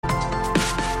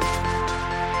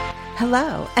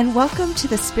Hello, and welcome to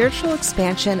the Spiritual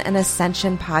Expansion and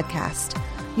Ascension Podcast,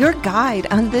 your guide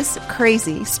on this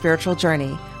crazy spiritual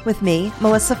journey with me,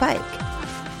 Melissa Fike.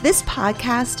 This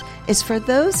podcast is for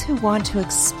those who want to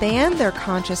expand their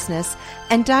consciousness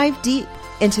and dive deep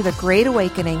into the Great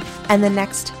Awakening and the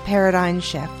next paradigm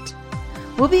shift.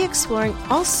 We'll be exploring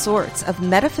all sorts of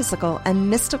metaphysical and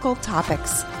mystical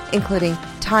topics, including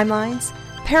timelines,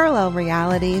 parallel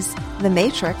realities, the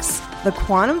Matrix, the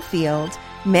quantum field,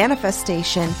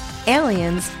 manifestation,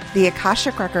 aliens, the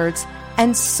Akashic Records,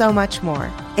 and so much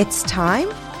more. It's time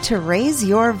to raise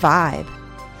your vibe.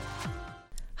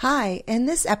 Hi, in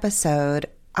this episode,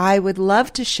 I would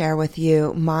love to share with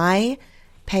you my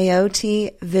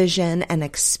peyote vision and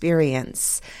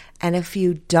experience. And if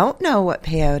you don't know what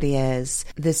peyote is,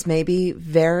 this may be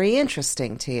very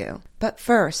interesting to you. But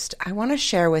first, I want to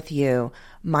share with you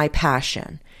my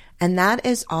passion. And that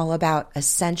is all about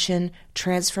ascension,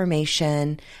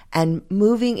 transformation, and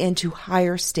moving into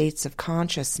higher states of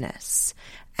consciousness.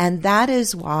 And that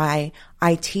is why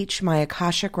I teach my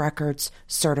Akashic Records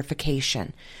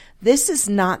certification. This is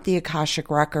not the Akashic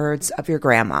Records of your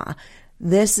grandma.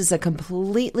 This is a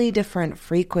completely different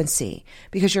frequency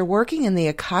because you're working in the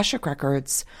Akashic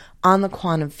Records on the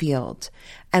quantum field.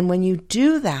 And when you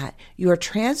do that, you are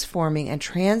transforming and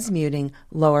transmuting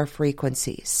lower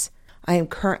frequencies. I am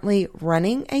currently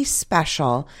running a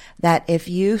special that if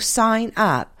you sign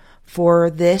up for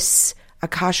this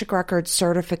Akashic Records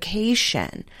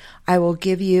certification, I will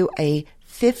give you a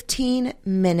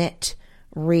 15-minute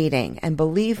reading. And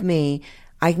believe me,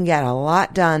 I can get a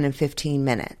lot done in 15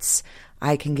 minutes.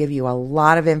 I can give you a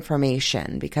lot of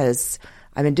information because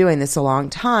I've been doing this a long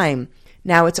time.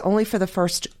 Now, it's only for the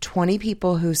first 20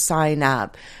 people who sign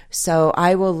up. So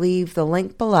I will leave the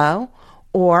link below.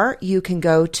 Or you can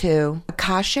go to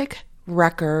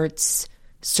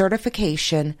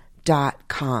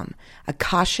AkashicRecordsCertification.com.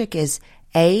 Akashic is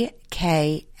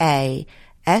AKASHIC.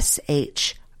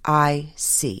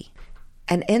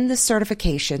 And in the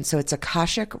certification, so it's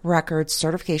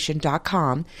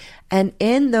AkashicRecordsCertification.com. And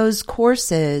in those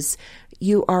courses,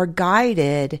 you are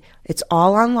guided. It's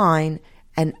all online.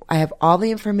 And I have all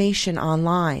the information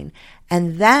online.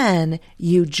 And then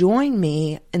you join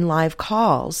me in live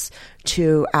calls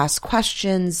to ask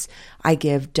questions. I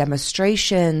give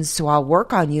demonstrations, so I'll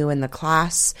work on you in the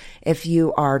class if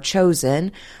you are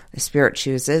chosen. The Spirit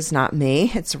chooses, not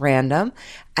me. It's random.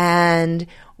 And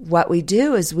what we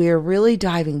do is we are really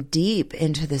diving deep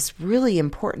into this really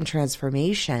important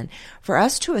transformation. For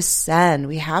us to ascend,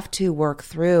 we have to work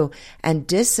through and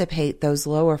dissipate those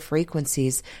lower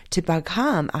frequencies to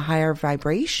become a higher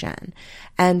vibration.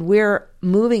 And we're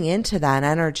moving into that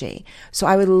energy. So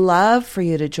I would love for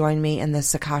you to join me in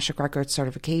this Akashic Records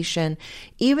certification.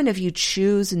 Even if you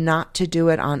choose not to do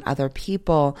it on other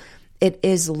people, it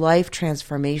is life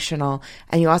transformational,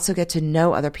 and you also get to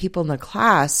know other people in the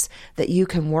class that you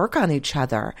can work on each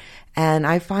other. And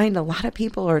I find a lot of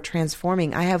people are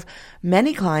transforming. I have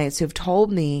many clients who've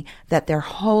told me that their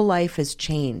whole life has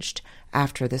changed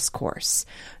after this course.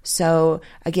 So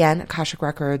again, Akashic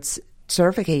Records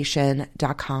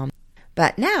Certification.com.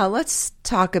 But now let's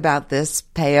talk about this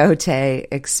peyote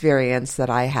experience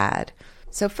that I had.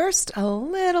 So first, a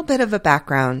little bit of a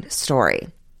background story.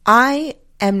 I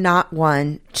am not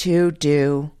one to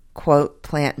do, quote,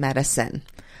 plant medicine.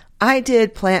 I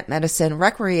did plant medicine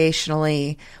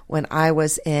recreationally when I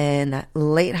was in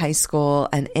late high school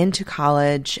and into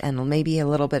college, and maybe a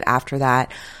little bit after that.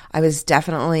 I was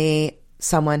definitely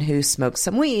someone who smoked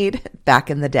some weed back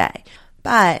in the day.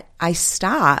 But I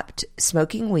stopped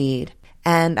smoking weed,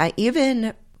 and I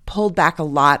even pulled back a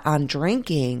lot on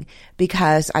drinking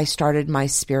because I started my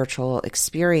spiritual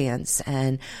experience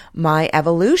and my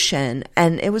evolution.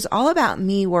 And it was all about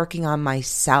me working on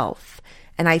myself.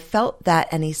 And I felt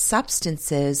that any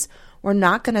substances were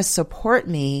not going to support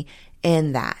me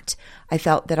in that. I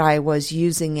felt that I was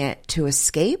using it to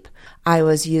escape. I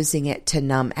was using it to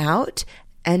numb out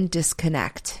and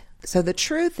disconnect. So the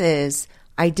truth is,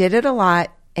 I did it a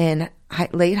lot in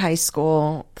late high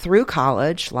school, through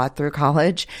college,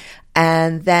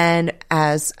 and then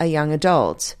as a young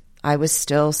adult, I was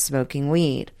still smoking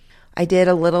weed. I did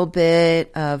a little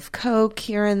bit of coke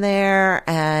here and there,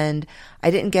 and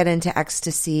I didn't get into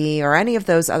ecstasy or any of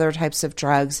those other types of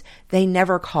drugs. They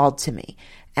never called to me,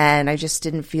 and I just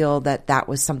didn't feel that that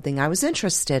was something I was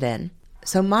interested in.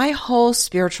 So my whole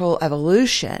spiritual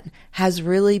evolution has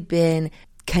really been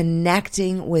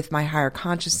connecting with my higher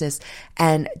consciousness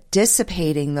and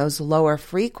dissipating those lower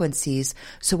frequencies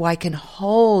so I can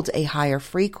hold a higher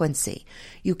frequency.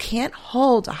 You can't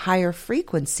hold a higher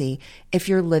frequency if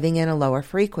you're living in a lower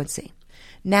frequency.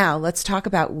 Now, let's talk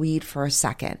about weed for a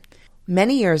second.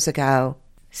 many years ago,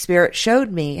 Spirit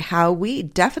showed me how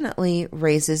weed definitely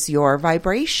raises your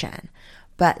vibration.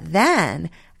 But then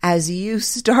as you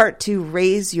start to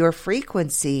raise your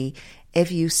frequency,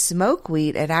 if you smoke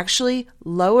weed, it actually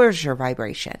lowers your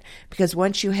vibration, because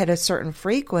once you hit a certain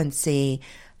frequency,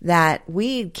 that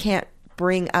weed can't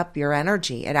bring up your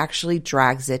energy. It actually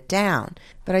drags it down.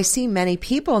 But I see many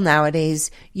people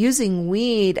nowadays using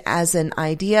weed as an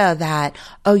idea that,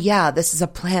 oh yeah, this is a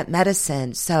plant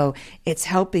medicine, so it's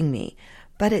helping me.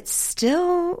 But it's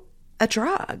still a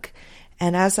drug.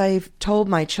 And as I've told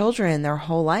my children their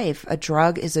whole life, a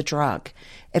drug is a drug.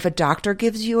 If a doctor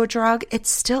gives you a drug,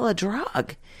 it's still a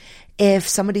drug. If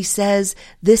somebody says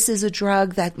this is a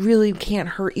drug that really can't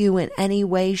hurt you in any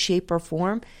way, shape, or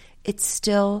form, it's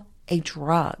still a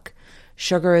drug.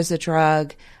 Sugar is a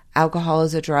drug. Alcohol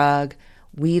is a drug.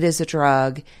 Weed is a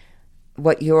drug.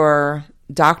 What your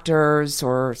doctors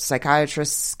or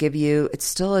psychiatrists give you, it's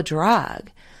still a drug.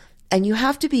 And you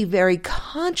have to be very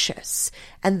conscious.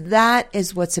 And that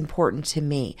is what's important to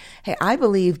me. Hey, I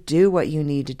believe do what you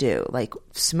need to do. Like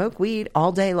smoke weed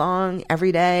all day long,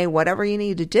 every day, whatever you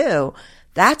need to do.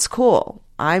 That's cool.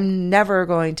 I'm never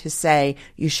going to say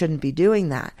you shouldn't be doing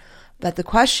that. But the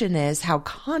question is, how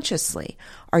consciously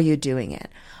are you doing it?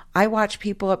 I watch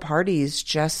people at parties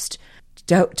just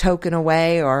token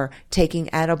away or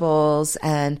taking edibles,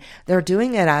 and they're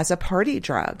doing it as a party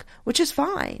drug, which is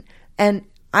fine. And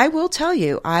I will tell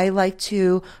you, I like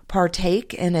to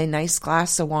partake in a nice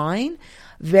glass of wine.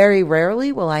 Very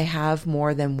rarely will I have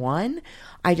more than one.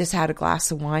 I just had a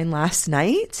glass of wine last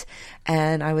night,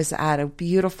 and I was at a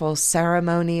beautiful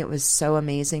ceremony. It was so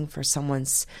amazing for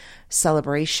someone's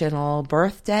celebrational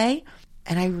birthday,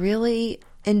 and I really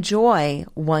enjoy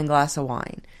one glass of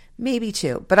wine, maybe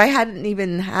two, but I hadn't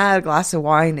even had a glass of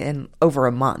wine in over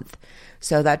a month.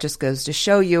 So that just goes to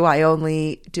show you I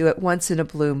only do it once in a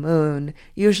blue moon,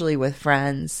 usually with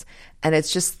friends. And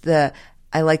it's just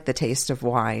I like the taste of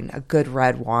wine, a good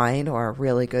red wine or a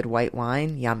really good white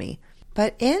wine, yummy.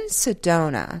 But in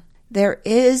Sedona, there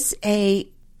is a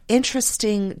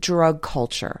interesting drug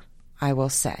culture, I will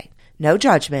say. No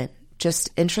judgment, just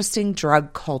interesting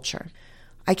drug culture.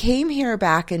 I came here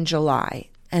back in July,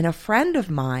 and a friend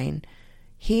of mine,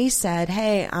 he said,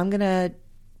 hey, I'm going to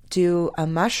do a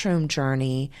mushroom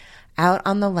journey out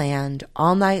on the land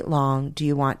all night long. Do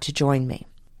you want to join me?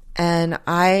 And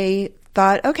I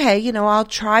thought, okay, I'll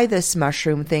try this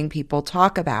mushroom thing people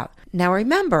talk about. Now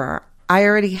remember, I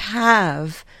already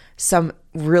have some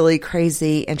really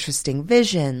crazy, interesting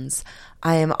visions.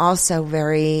 I am also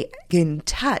very in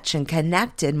touch and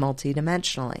connected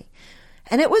multidimensionally.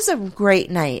 And it was a great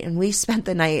night, and we spent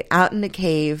the night out in a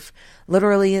cave,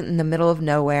 literally in the middle of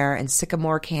nowhere in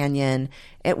Sycamore Canyon.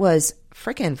 It was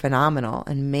freaking phenomenal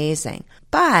and amazing.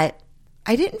 But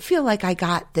I didn't feel like I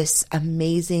got this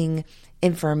amazing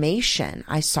information.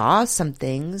 I saw some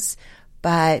things,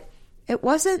 but I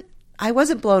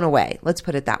wasn't blown away. Let's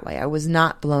put it that way. I was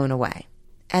not blown away.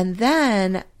 And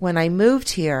then when I moved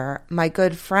here, my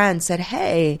good friend said,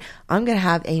 hey, I'm going to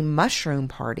have a mushroom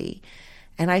party.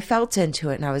 And I felt into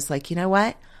it, and I was like, you know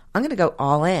what? I'm going to go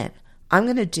all in. I'm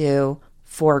going to do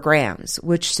 4 grams,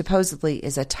 which supposedly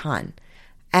is a ton.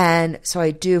 And so I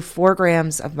do 4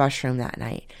 grams of mushroom that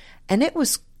night. And it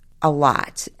was a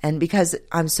lot. And because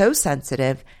I'm so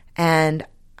sensitive, and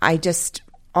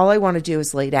all I want to do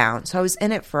is lay down. So I was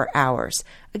in it for hours.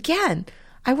 Again,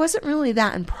 I wasn't really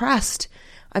that impressed.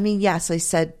 I mean, yes, I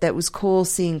said that was cool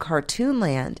seeing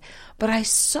Cartoonland, but I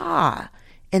saw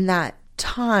in that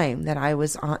time that I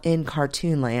was in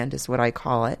Cartoonland, is what I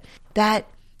call it, that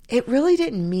it really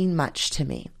didn't mean much to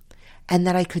me, and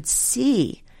that I could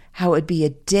see how it would be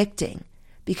addicting,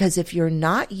 because if you're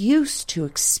not used to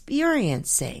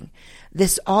experiencing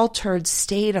this altered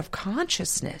state of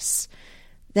consciousness,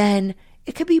 then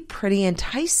it could be pretty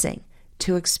enticing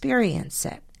to experience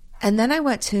it. And then I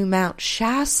went to Mount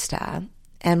Shasta,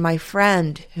 and my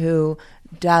friend who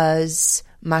does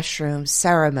mushroom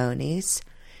ceremonies,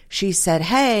 she said,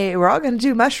 hey, we're all going to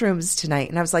do mushrooms tonight.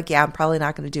 And I was like, yeah, I'm probably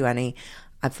not going to do any.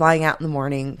 I'm flying out in the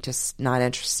morning, just not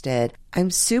interested.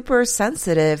 I'm super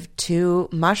sensitive to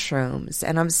mushrooms,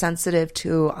 and I'm sensitive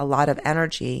to a lot of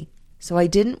energy. So I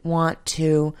didn't want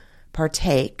to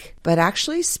partake, but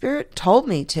actually Spirit told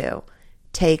me to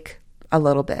take a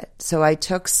little bit. So I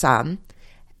took some,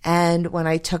 and when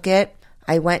I took it,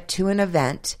 I went to an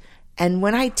event. And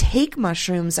when I take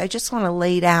mushrooms, I just want to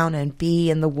lay down and be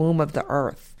in the womb of the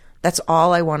earth. That's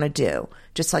all I want to do,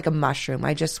 just like a mushroom.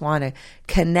 I just want to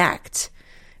connect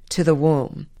to the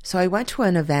womb. So I went to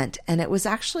an event, and it was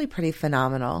actually pretty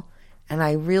phenomenal, and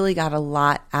I really got a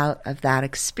lot out of that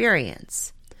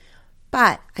experience.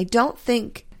 But I don't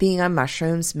think being on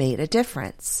mushrooms made a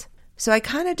difference. So I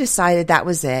kind of decided that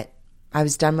was it. I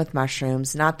was done with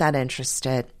mushrooms, not that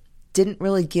interested. Didn't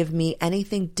really give me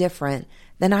anything different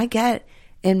than I get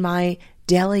in my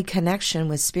daily connection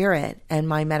with spirit and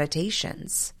my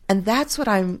meditations. And that's what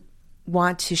I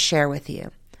want to share with you.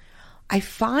 I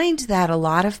find that a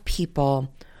lot of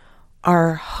people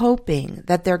are hoping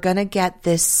that they're going to get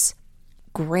this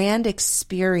grand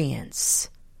experience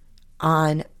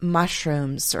on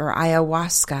mushrooms or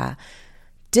ayahuasca,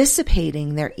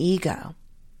 dissipating their ego.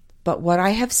 But what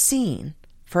I have seen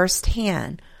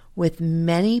firsthand with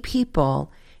many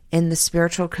people in the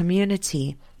spiritual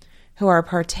community who are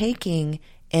partaking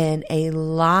in a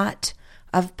lot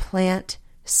of plant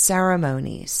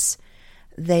ceremonies,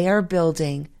 they are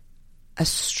building a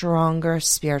stronger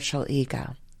spiritual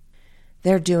ego.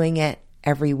 They're doing it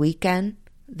every weekend.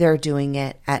 They're doing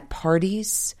it at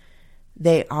parties.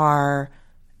 They are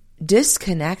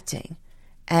disconnecting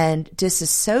and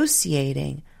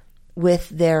disassociating with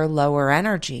their lower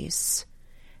energies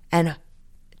and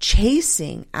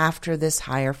chasing after this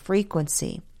higher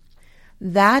frequency.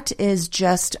 That is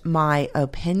just my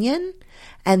opinion,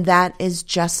 and that is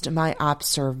just my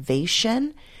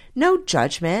observation. No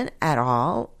judgment at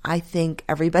all. I think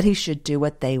everybody should do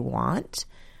what they want.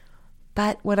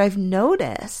 But what I've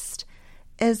noticed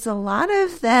is a lot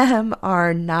of them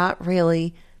are not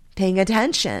really paying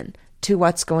attention to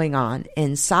what's going on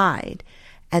inside.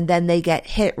 And then they get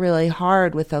hit really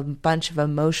hard with a bunch of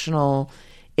emotional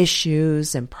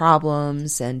issues and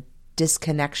problems and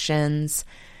disconnections.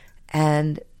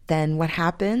 And then what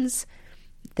happens?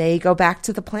 They go back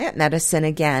to the plant medicine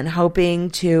again, hoping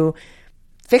to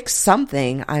fix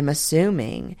something, I'm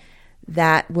assuming,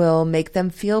 that will make them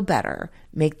feel better,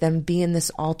 make them be in this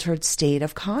altered state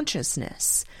of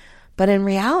consciousness. But in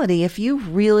reality, if you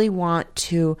really want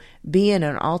to be in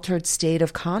an altered state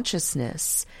of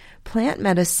consciousness, plant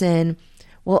medicine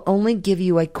will only give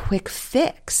you a quick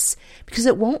fix because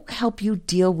it won't help you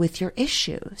deal with your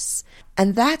issues.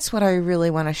 And that's what I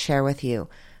really want to share with you.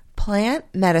 Plant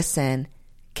medicine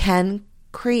can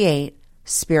create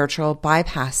spiritual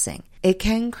bypassing. It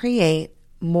can create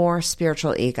more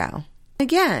spiritual ego.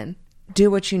 Again,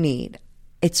 do what you need.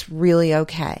 It's really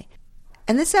okay.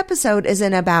 And this episode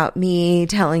isn't about me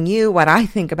telling you what I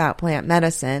think about plant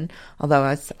medicine, although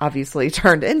it's obviously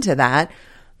turned into that.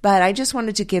 But I just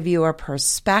wanted to give you a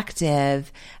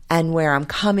perspective and where I'm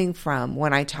coming from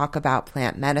when I talk about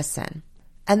plant medicine.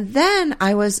 And then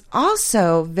I was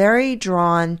also very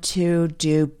drawn to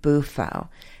do Bufo.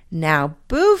 Now,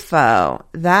 Bufo,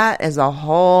 that is a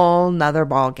whole nother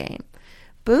ballgame.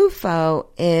 Bufo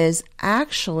is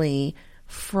actually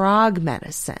frog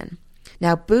medicine.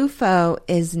 Now, Bufo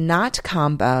is not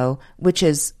Kambo, which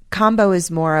is, Kambo is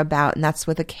more about, and that's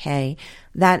with a K,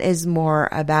 that is more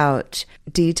about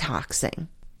detoxing.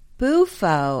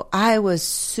 Bufo, I was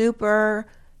super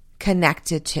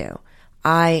connected to.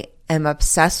 I am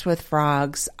obsessed with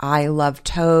frogs. I love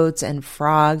toads and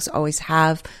frogs, always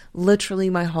have. Literally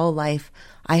my whole life,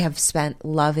 I have spent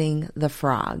loving the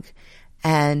frog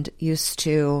and used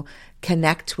to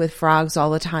connect with frogs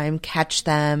all the time, catch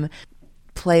them,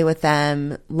 play with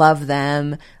them, love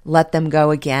them, let them go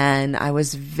again. I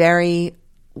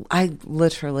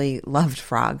literally loved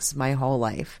frogs my whole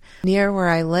life. Near where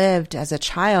I lived as a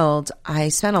child, I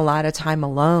spent a lot of time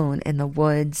alone in the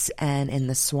woods and in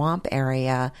the swamp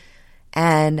area.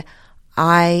 And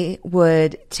I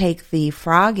would take the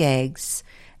frog eggs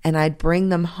and I'd bring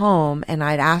them home and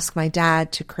I'd ask my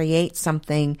dad to create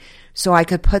something so I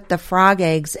could put the frog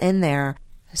eggs in there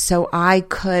so I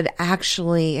could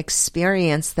actually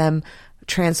experience them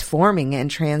transforming and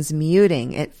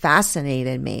transmuting. It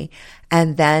fascinated me.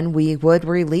 And then we would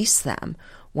release them.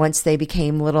 Once they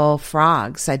became little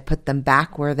frogs, I'd put them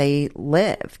back where they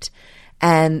lived.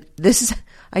 And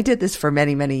I did this for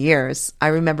many, many years. I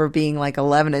remember being like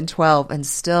 11 and 12 and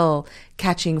still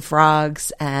catching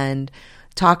frogs and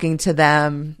talking to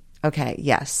them. Okay,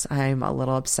 yes, I'm a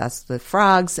little obsessed with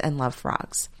frogs and love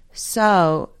frogs.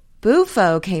 So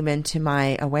Bufo came into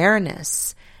my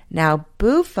awareness. Now,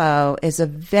 Bufo is a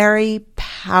very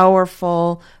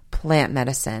powerful plant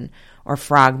medicine, or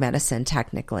frog medicine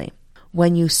technically.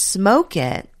 When you smoke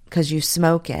it, because you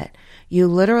smoke it, you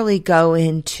literally go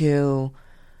into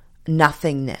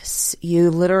nothingness.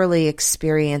 You literally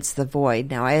experience the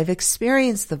void. Now, I have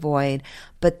experienced the void,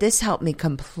 but this helped me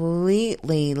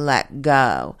completely let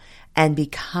go and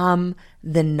become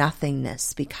the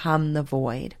nothingness, become the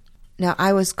void. Now,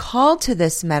 I was called to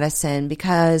this medicine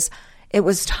because it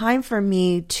was time for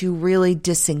me to really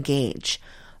disengage.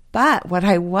 But what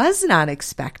I was not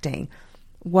expecting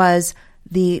was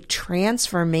the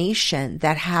transformation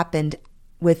that happened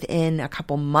within a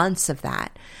couple months of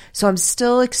that. So I'm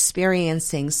still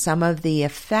experiencing some of the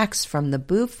effects from the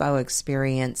Bufo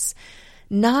experience,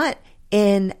 not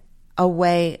in a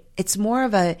way, it's more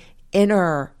of a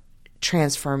inner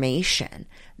transformation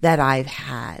that I've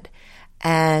had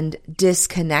and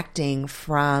disconnecting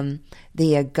from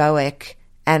the egoic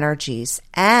energies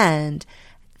and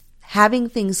having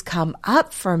things come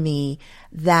up for me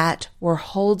that were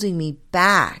holding me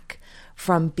back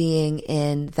from being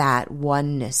in that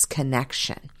oneness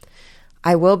connection.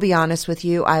 I will be honest with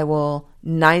you, I will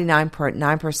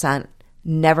 99.9%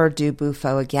 never do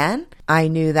Bufo again. I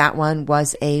knew that one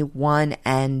was a one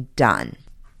and done.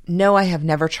 No, I have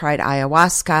never tried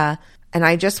ayahuasca. And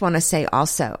I just want to say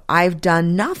also, I've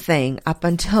done nothing up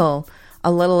until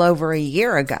a little over a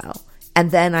year ago. And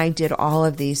then I did all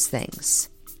of these things.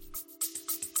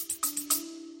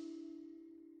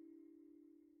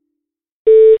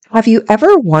 Have you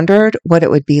ever wondered what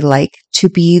it would be like to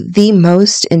be the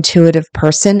most intuitive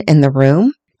person in the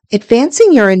room?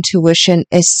 Advancing your intuition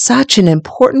is such an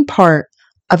important part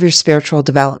of your spiritual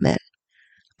development.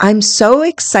 I'm so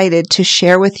excited to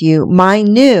share with you my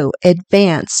new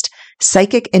advanced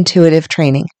psychic intuitive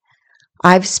training.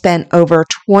 I've spent over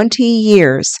 20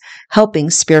 years helping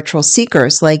spiritual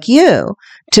seekers like you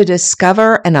to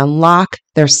discover and unlock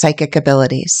their psychic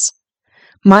abilities.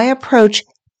 My approach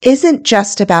isn't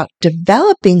just about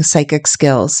developing psychic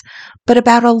skills, but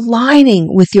about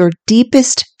aligning with your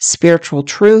deepest spiritual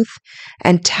truth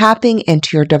and tapping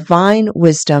into your divine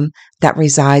wisdom that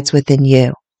resides within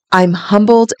you. I'm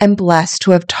humbled and blessed to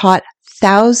have taught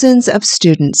thousands of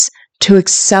students to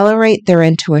accelerate their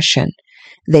intuition.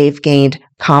 They've gained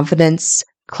confidence,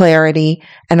 clarity,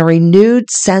 and a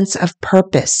renewed sense of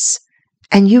purpose.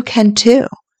 And you can too.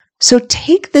 So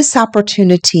take this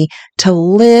opportunity to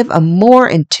live a more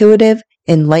intuitive,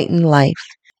 enlightened life.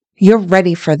 You're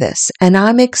ready for this, and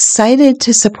I'm excited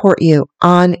to support you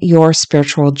on your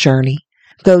spiritual journey.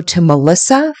 Go to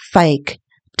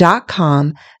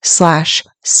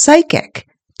melissafike.com/psychic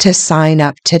to sign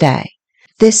up today.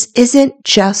 This isn't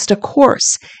just a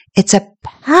course. It's a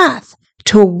path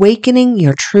to awakening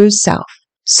your true self.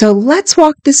 So let's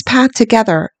walk this path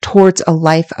together towards a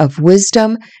life of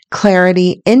wisdom,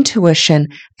 clarity, intuition,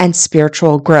 and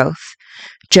spiritual growth.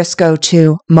 Just go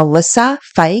to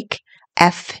melissafike,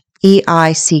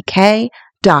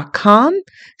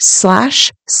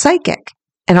 FEICK.com/psychic,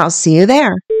 and I'll see you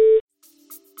there.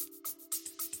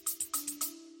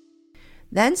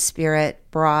 Then Spirit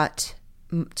brought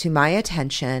to my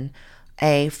attention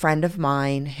a friend of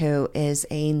mine who is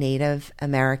a Native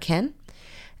American,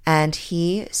 and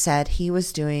he said he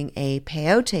was doing a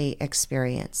peyote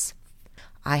experience.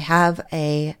 I have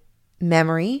a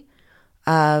memory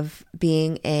of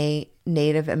being a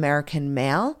Native American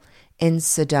male in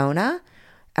Sedona,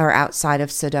 or outside of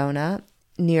Sedona,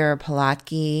 near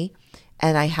Pulaski,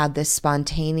 and I had this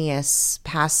spontaneous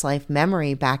past life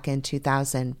memory back in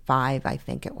 2005, I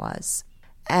think it was.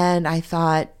 And I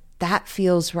thought, that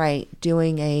feels right,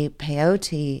 doing a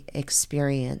peyote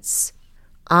experience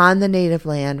on the native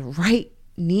land right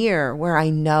near where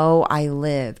I know I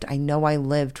lived. I know I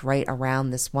lived right around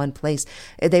this one place.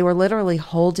 They were literally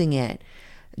holding it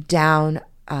down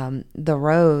the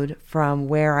road from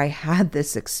where I had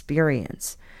this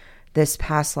experience, this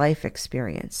past life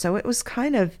experience. So it was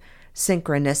kind of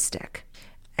synchronistic.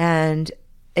 And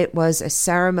it was a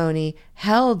ceremony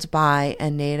held by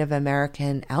a Native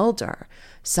American elder,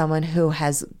 someone who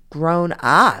has grown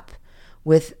up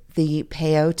with the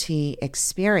peyote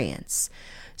experience.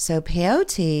 So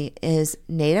peyote is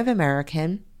Native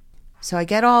American. So I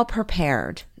get all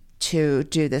prepared to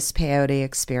do this peyote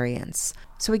experience.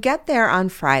 So we get there on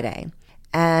Friday,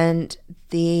 and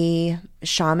the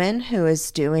shaman who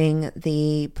is doing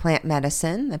the plant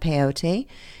medicine, the peyote,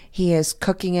 he is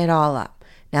cooking it all up.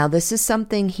 Now, this is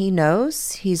something he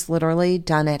knows. He's literally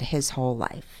done it his whole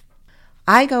life.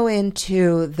 I go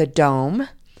into the dome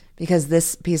because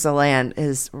this piece of land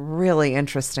is really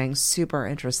interesting, super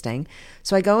interesting.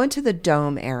 So I go into the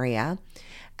dome area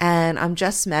and I'm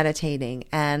just meditating,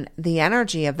 and the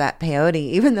energy of that peyote,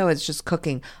 even though it's just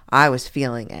cooking, I was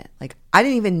feeling it. Like I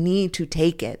didn't even need to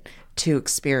take it to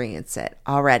experience it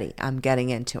already. I'm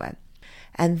getting into it.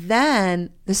 And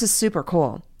then this is super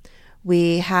cool.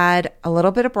 We had a little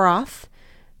bit of broth.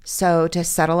 So to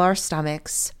settle our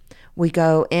stomachs, we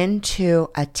go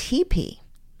into a teepee,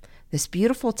 this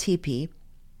beautiful teepee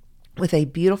with a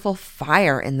beautiful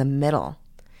fire in the middle.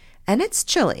 And it's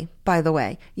chilly, by the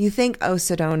way. You think, oh,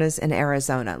 Sedona's in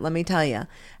Arizona. Let me tell you,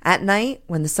 at night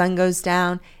when the sun goes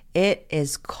down, it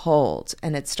is cold,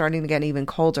 and it's starting to get even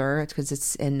colder because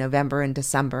it's in November and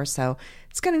December, so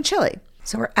it's getting chilly.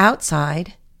 So we're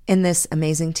outside in this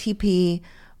amazing teepee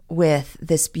with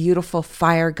this beautiful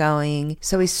fire going.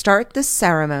 So we start the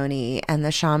ceremony and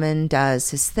the shaman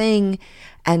does his thing,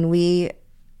 and we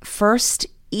first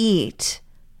eat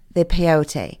the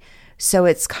peyote. So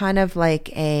it's kind of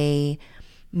like a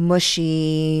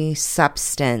mushy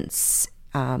substance,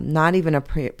 not even a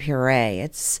puree.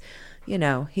 It's,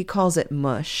 he calls it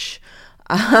mush.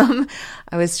 I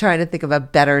was trying to think of a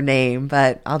better name,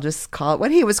 but I'll just call it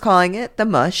what he was calling it, the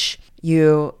mush.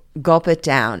 You gulp it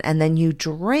down, and then you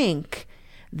drink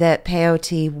that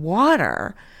peyote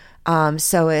water.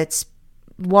 So it's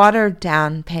watered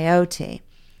down peyote,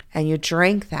 and you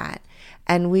drink that.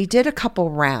 And we did a couple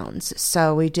rounds.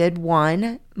 So we did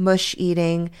 1 mush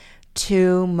eating,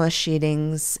 2 mush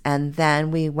eatings, and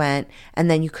then we went, and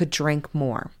then you could drink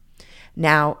more.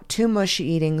 Now, 2 mush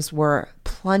eatings were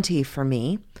plenty for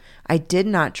me. I did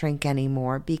not drink any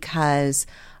more because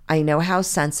I know how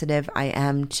sensitive I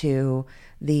am to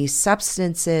these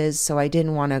substances, so I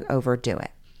didn't want to overdo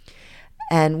it.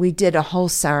 And we did a whole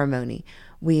ceremony.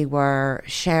 We were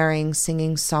sharing,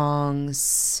 singing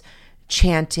songs,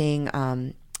 chanting.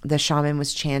 The shaman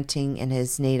was chanting in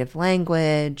his native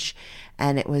language,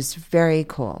 and it was very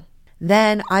cool.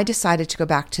 Then I decided to go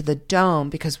back to the dome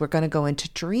because we're going to go into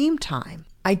dream time.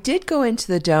 I did go into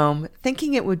the dome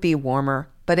thinking it would be warmer,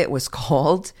 but it was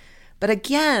cold. But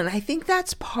again, I think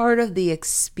that's part of the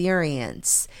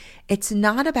experience. It's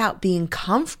not about being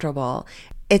comfortable.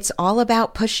 It's all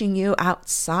about pushing you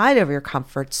outside of your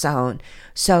comfort zone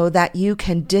so that you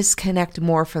can disconnect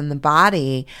more from the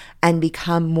body and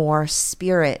become more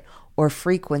spirit or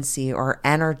frequency or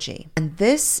energy. And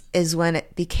this is when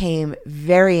it became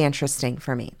very interesting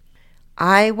for me.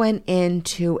 I went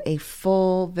into a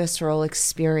full visceral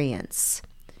experience,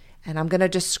 and I'm going to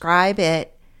describe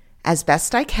it as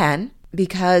best I can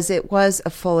because it was a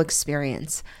full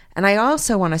experience. And I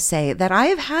also want to say that I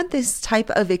have had this type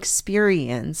of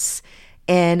experience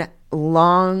in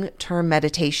long-term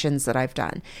meditations that I've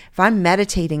done. If I'm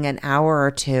meditating an hour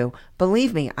or 2,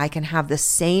 believe me, I can have the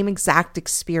same exact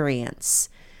experience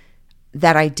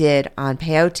that I did on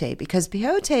peyote because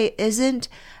peyote isn't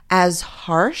as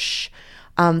harsh.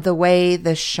 The way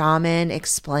the shaman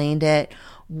explained it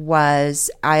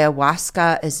was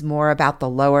ayahuasca is more about the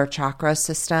lower chakra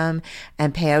system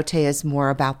and peyote is more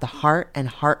about the heart and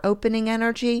heart opening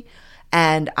energy.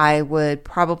 And I would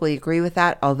probably agree with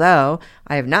that, although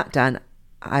I have not done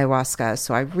ayahuasca,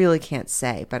 so I really can't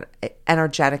say, but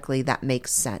energetically that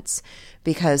makes sense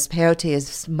because peyote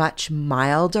is much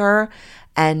milder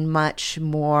and much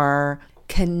more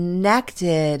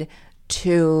connected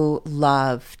to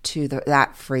love, to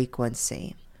that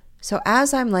frequency. So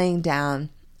as I'm laying down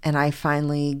and I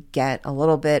finally get a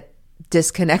little bit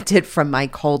disconnected from my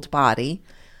cold body,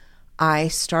 I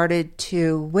started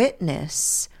to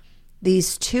witness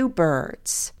these 2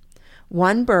 birds.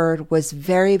 One bird was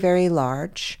very, very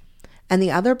large, and the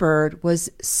other bird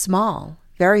was small,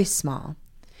 very small.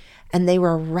 And they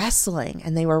were wrestling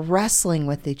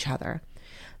with each other.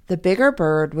 The bigger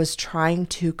bird was trying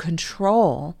to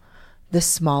control the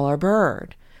smaller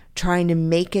bird, trying to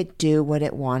make it do what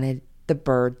it wanted the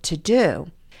bird to do.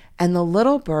 And the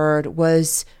little bird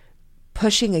was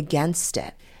pushing against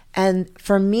it. And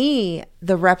for me,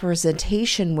 the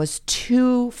representation was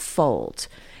twofold.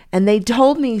 And they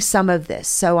told me some of this.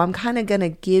 So I'm kind of going to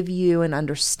give you an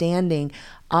understanding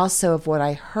also of what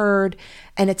I heard.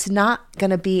 And it's not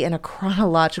going to be in a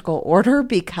chronological order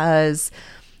because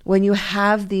when you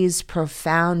have these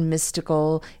profound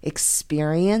mystical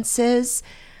experiences,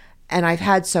 and I've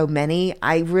had so many,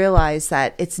 I realize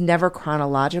that it's never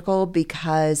chronological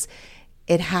because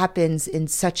it happens in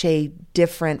such a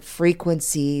different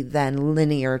frequency than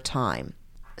linear time.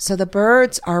 So the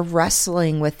birds are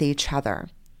wrestling with each other.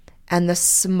 And the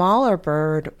smaller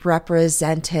bird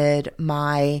represented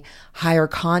my higher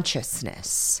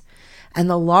consciousness. And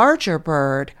the larger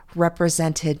bird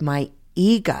represented my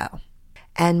ego.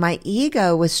 And my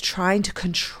ego was trying to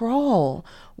control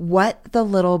what the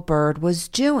little bird was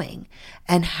doing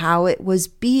and how it was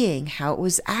being, how it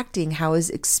was acting, how it was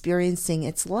experiencing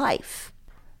its life.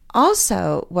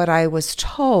 Also, what I was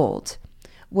told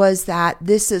was that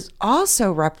this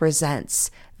also represents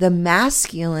the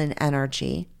masculine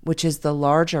energy, which is the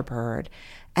larger bird,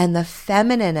 and the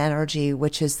feminine energy,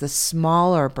 which is the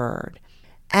smaller bird,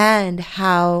 and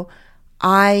how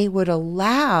I would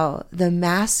allow the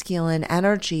masculine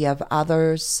energy of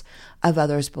others'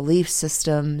 belief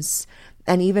systems,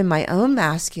 and even my own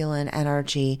masculine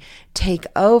energy take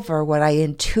over what I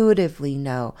intuitively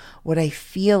know, what I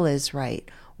feel is right,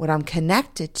 what I'm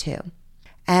connected to,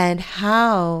 and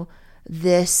how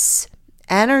this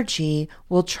energy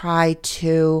will try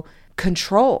to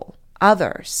control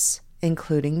others,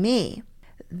 including me.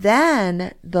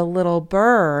 Then the little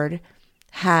bird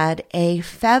had a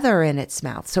feather in its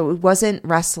mouth. So it wasn't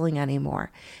wrestling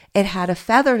anymore. It had a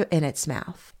feather in its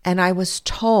mouth. And I was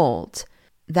told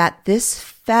that this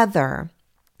feather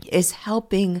is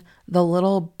helping the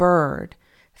little bird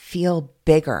feel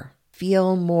bigger,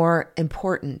 feel more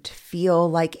important, feel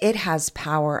like it has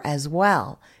power as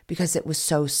well because it was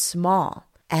so small.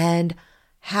 And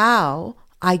how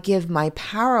I give my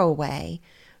power away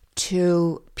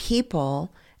to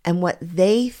people and what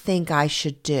they think I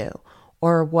should do,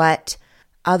 or what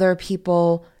other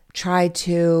people try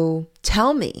to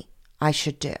tell me I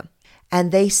should do.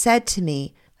 And they said to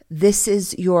me, this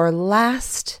is your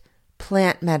last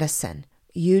plant medicine.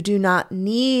 You do not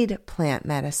need plant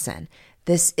medicine.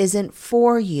 This isn't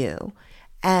for you.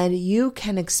 And you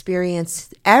can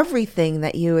experience everything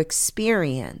that you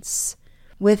experience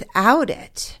without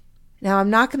it. Now,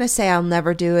 I'm not going to say I'll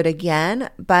never do it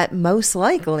again, but most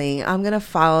likely I'm going to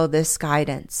follow this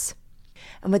guidance.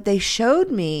 And what they showed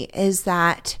me is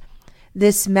that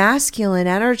this masculine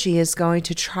energy is going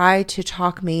to try to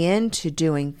talk me into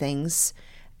doing things,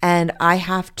 and I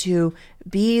have to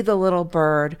be the little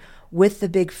bird with the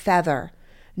big feather,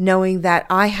 knowing that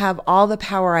I have all the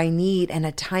power I need and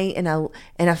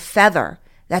a feather.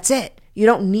 That's it. You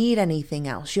don't need anything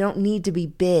else. You don't need to be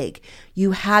big.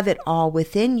 You have it all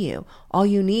within you. All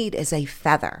you need is a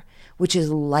feather, which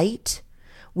is light,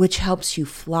 which helps you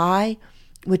fly,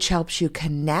 which helps you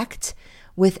connect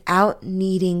without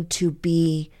needing to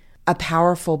be a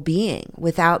powerful being,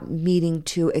 without needing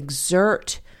to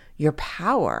exert your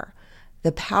power.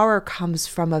 The power comes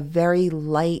from a very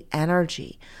light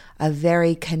energy, a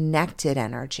very connected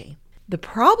energy. The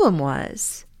problem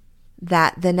was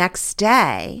that the next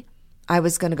day, I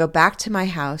was going to go back to my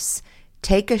house,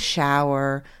 take a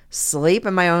shower, sleep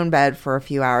in my own bed for a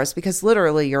few hours, because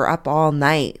literally you're up all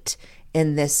night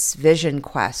in this vision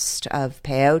quest of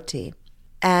peyote.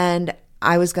 And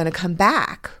I was going to come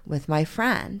back with my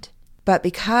friend. But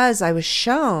because I was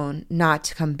shown not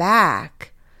to come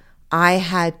back, I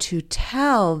had to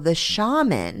tell the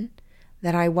shaman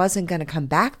that I wasn't going to come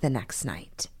back the next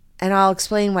night. And I'll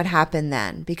explain what happened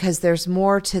then, because there's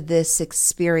more to this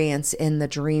experience in the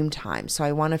dream time. So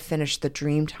I want to finish the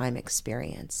dream time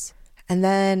experience. And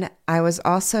then I was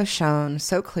also shown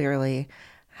so clearly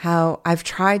how I've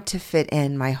tried to fit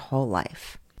in my whole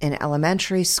life. In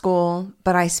elementary school,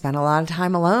 but I spent a lot of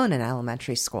time alone in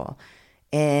elementary school.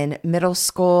 In middle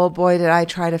school, boy, did I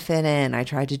try to fit in. I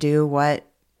tried to do what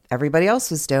everybody else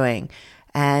was doing.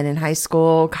 And in high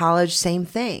school, college, same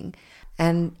thing.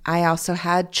 And I also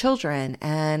had children,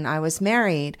 and I was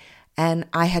married, and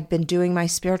I had been doing my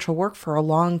spiritual work for a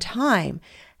long time.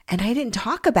 And I didn't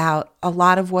talk about a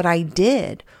lot of what I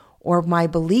did or my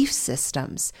belief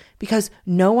systems because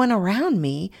no one around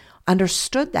me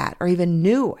understood that or even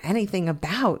knew anything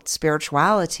about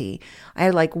spirituality. I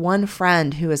had like one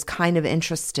friend who was kind of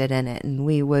interested in it, and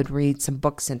we would read some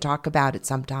books and talk about it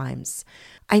sometimes.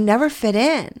 I never fit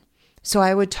in. So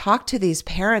I would talk to these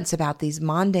parents about these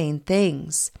mundane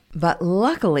things. But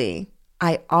luckily,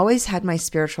 I always had my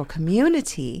spiritual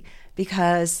community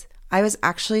because I was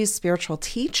actually a spiritual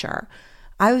teacher.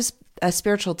 I was a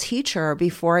spiritual teacher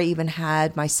before I even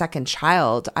had my second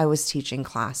child. I was teaching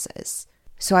classes.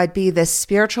 So I'd be this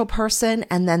spiritual person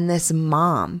and then this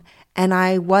mom. And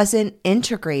I wasn't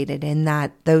integrated in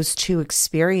those two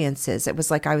experiences. It was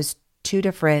like I was two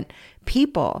different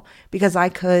people because I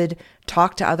could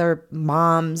talk to other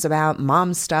moms about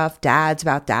mom stuff, dads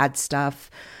about dad stuff,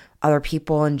 other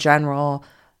people in general.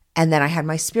 And then I had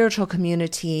my spiritual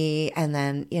community. And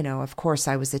then, of course,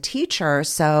 I was a teacher.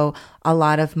 So a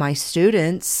lot of my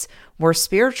students were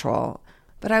spiritual.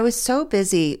 But I was so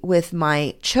busy with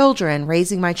my children,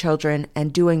 raising my children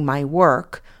and doing my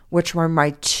work, which were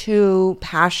my two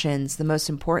passions. The most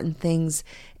important things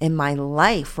in my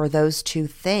life were those two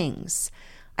things.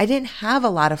 I didn't have a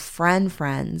lot of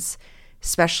friends,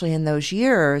 especially in those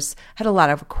years. I had a lot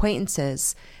of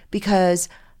acquaintances because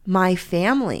my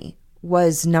family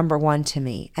was number one to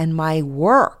me, and my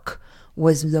work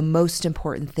was the most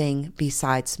important thing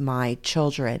besides my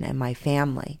children and my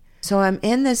family. So I'm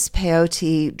in this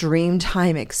peyote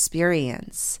dreamtime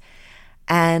experience,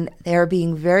 and they're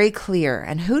being very clear.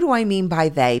 And who do I mean by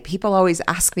they? People always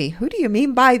ask me, who do you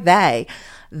mean by they?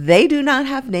 They do not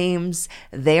have names.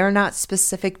 They are not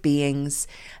specific beings.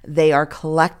 They are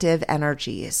collective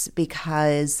energies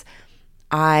because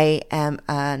I am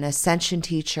an ascension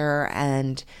teacher,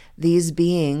 and these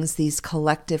beings, these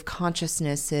collective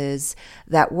consciousnesses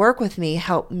that work with me,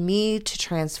 help me to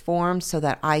transform so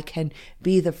that I can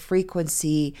be the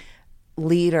frequency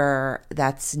leader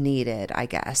that's needed, I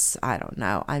guess. I don't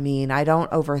know. I mean, I don't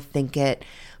overthink it.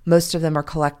 Most of them are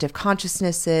collective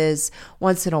consciousnesses.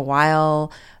 Once in a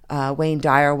while, Wayne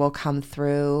Dyer will come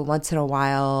through. Once in a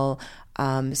while,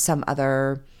 some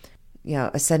other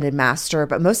ascended master,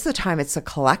 but most of the time it's a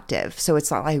collective. So it's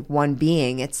not like one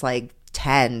being, it's like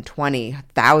 10, 20,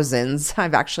 thousands.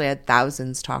 I've actually had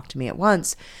thousands talk to me at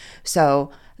once.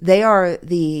 So they are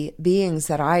the beings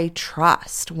that I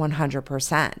trust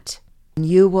 100%.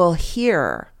 You will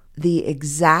hear the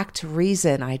exact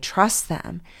reason I trust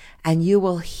them, and you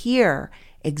will hear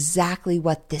exactly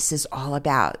what this is all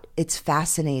about. It's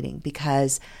fascinating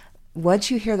because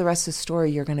once you hear the rest of the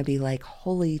story, you're going to be like,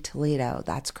 holy Toledo,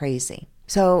 that's crazy.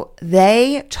 So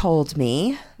they told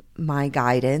me, my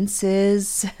guidance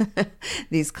is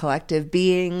these collective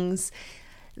beings,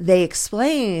 they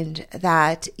explained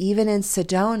that even in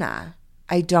Sedona,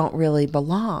 I don't really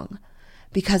belong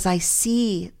because I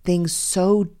see things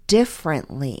so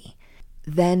differently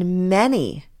than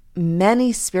many,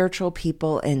 many spiritual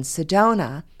people in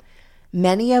Sedona.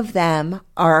 Many of them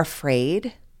are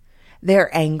afraid.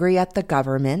 They're angry at the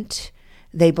government.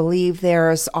 They believe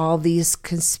there's all these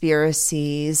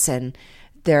conspiracies and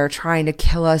they're trying to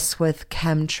kill us with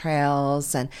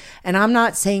chemtrails. And I'm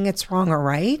not saying it's wrong or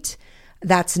right.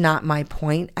 That's not my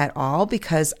point at all,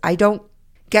 because I don't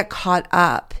get caught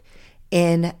up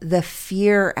in the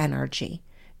fear energy,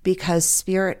 because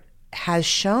Spirit has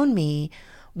shown me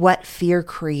what fear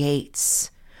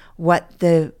creates, what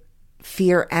the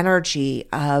fear energy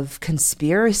of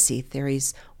conspiracy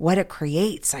theories, what it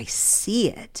creates. I see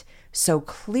it so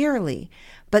clearly,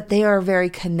 but they are very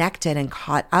connected and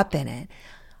caught up in it.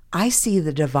 I see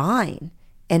the divine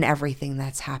in everything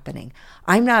that's happening.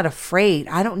 I'm not afraid.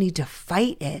 I don't need to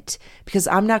fight it because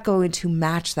I'm not going to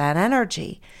match that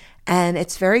energy. And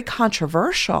it's very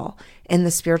controversial in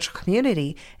the spiritual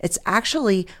community. It's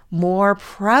actually more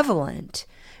prevalent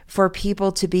for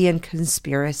people to be in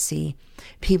conspiracy,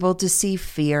 people to see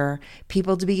fear,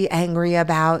 people to be angry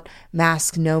about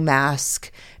mask, no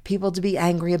mask, people to be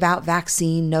angry about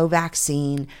vaccine, no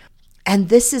vaccine. And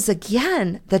this is,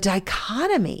 again, the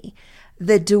dichotomy,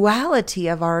 the duality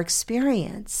of our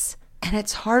experience. And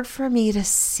it's hard for me to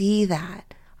see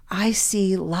that. I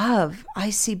see love. I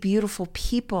see beautiful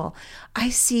people. I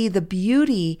see the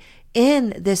beauty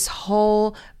in this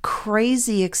whole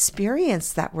crazy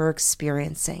experience that we're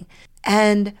experiencing.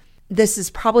 And this is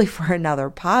probably for another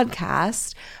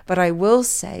podcast, but I will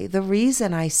say the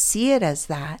reason I see it as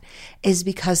that is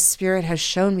because Spirit has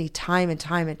shown me time and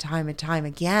time and time and time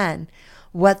again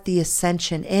what the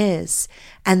ascension is,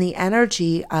 and the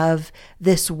energy of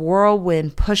this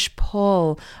whirlwind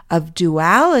push-pull of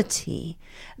duality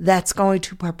that's going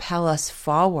to propel us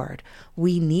forward.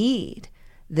 We need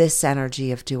this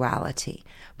energy of duality,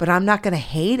 but I'm not going to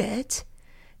hate it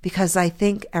because I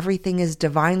think everything is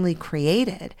divinely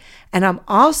created. And I'm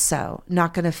also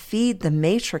not going to feed the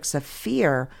matrix of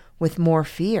fear with more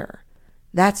fear.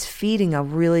 That's feeding a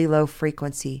really low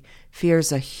frequency. Fear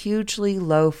is a hugely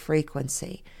low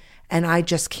frequency, and I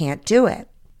just can't do it.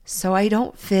 So I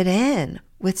don't fit in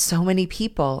with so many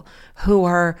people who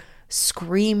are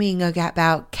screaming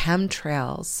about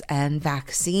chemtrails and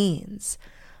vaccines.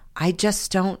 I just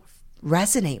don't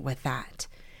resonate with that.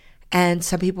 And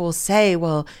some people will say,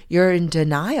 well, you're in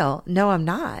denial. No, I'm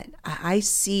not. I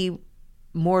see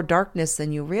more darkness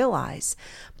than you realize.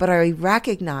 But I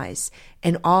recognize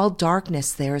in all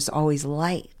darkness, there is always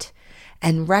light.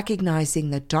 And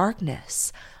recognizing the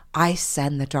darkness, I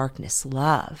send the darkness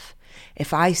love.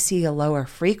 If I see a lower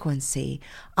frequency,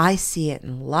 I see it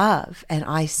in love and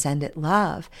I send it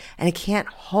love. And it can't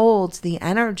hold the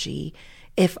energy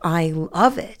if I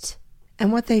love it.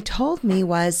 And what they told me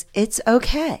was, it's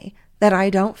okay that I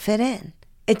don't fit in.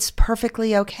 It's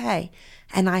perfectly okay.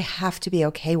 And I have to be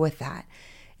okay with that.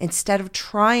 Instead of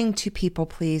trying to people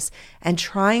please and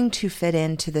trying to fit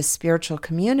into the spiritual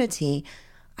community,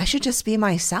 I should just be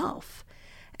myself.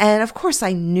 And of course,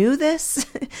 I knew this.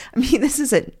 I mean, this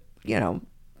isn't,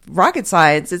 rocket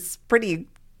science. It's pretty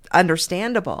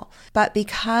understandable. But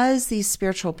because these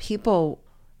spiritual people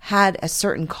had a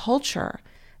certain culture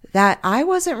that I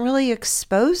wasn't really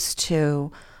exposed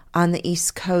to on the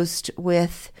East Coast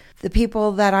with the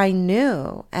people that I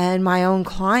knew and my own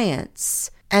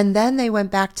clients. And then they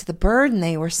went back to the bird and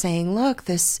they were saying, look,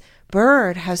 this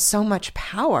bird has so much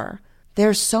power.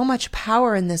 There's so much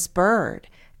power in this bird.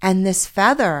 And this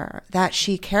feather that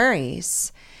she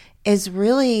carries is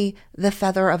really the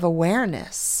feather of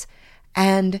awareness.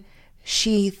 And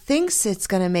she thinks it's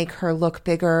going to make her look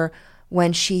bigger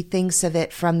when she thinks of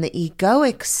it from the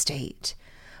egoic state.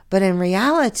 But in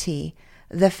reality,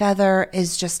 the feather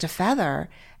is just a feather,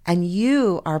 and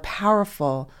you are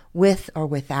powerful with or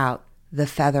without the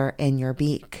feather in your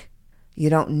beak. You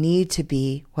don't need to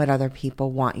be what other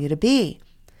people want you to be.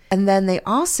 And then they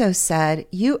also said,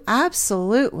 you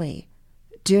absolutely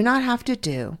do not have to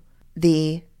do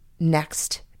the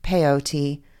next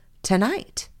peyote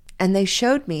tonight. And they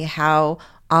showed me how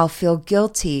I'll feel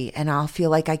guilty and I'll feel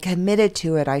like I committed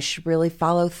to it. I should really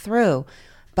follow through.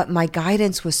 But my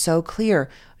guidance was so clear.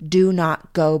 Do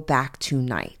not go back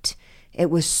tonight. It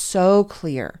was so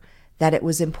clear that it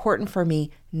was important for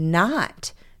me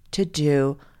not to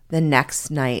do the next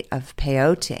night of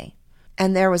peyote.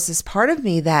 And there was this part of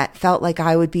me that felt like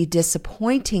I would be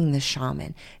disappointing the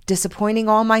shaman, disappointing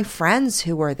all my friends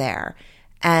who were there,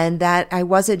 and that I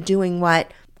wasn't doing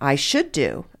what I should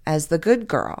do as the good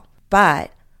girl.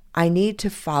 But I need to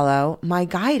follow my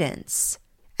guidance.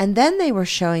 And then they were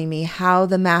showing me how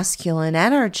the masculine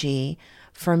energy,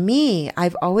 for me,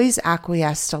 I've always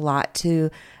acquiesced a lot to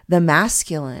the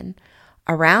masculine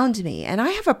around me. And I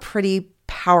have a pretty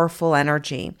powerful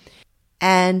energy.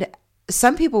 And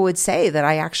some people would say that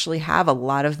I actually have a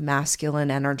lot of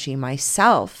masculine energy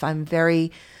myself. I'm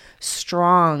very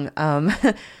strong.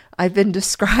 I've been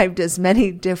described as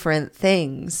many different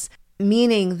things,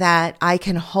 meaning that I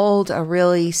can hold a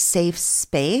really safe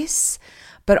space,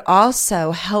 but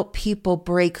also help people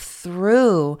break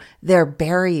through their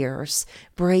barriers,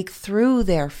 break through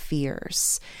their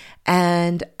fears.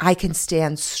 And I can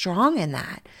stand strong in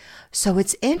that. So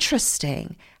it's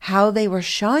interesting how they were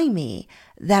showing me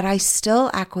that I still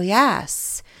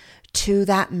acquiesce to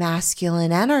that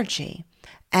masculine energy,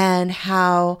 and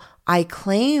how I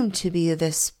claim to be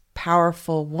this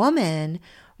powerful woman.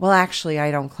 Well, actually,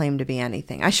 I don't claim to be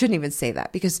anything. I shouldn't even say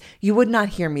that, because you would not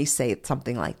hear me say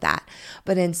something like that.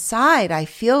 But inside, I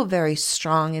feel very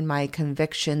strong in my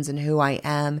convictions and who I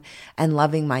am and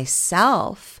loving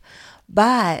myself.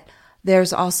 But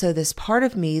there's also this part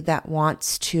of me that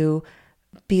wants to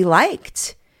be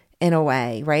liked in a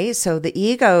way, right? So the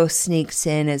ego sneaks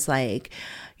in as like,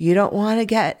 you don't want to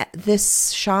get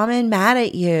this shaman mad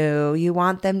at you. You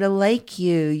want them to like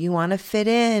you. You want to fit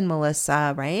in,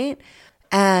 Melissa, right?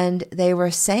 And they were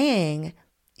saying,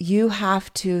 you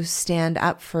have to stand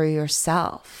up for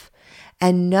yourself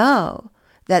and know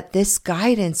that this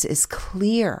guidance is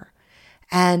clear,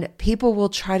 and people will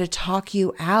try to talk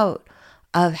you out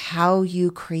of how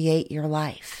you create your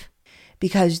life,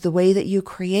 because the way that you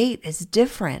create is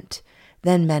different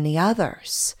than many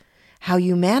others. How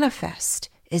you manifest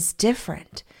is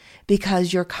different,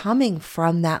 because you're coming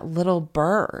from that little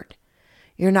bird.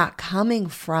 You're not coming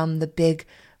from the big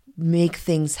make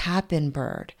things happen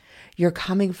bird. You're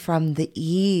coming from the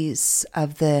ease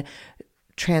of the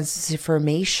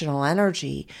transformational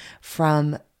energy,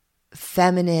 from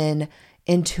feminine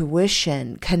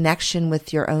intuition, connection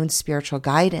with your own spiritual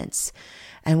guidance.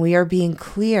 And we are being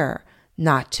clear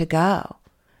not to go.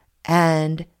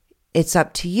 And it's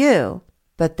up to you,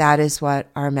 but that is what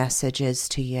our message is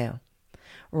to you.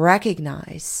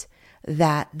 Recognize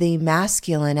that the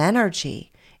masculine energy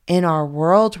in our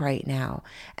world right now,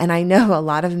 and I know a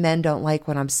lot of men don't like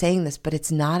when I'm saying this, but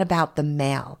it's not about the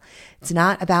male. It's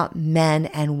not about men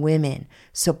and women.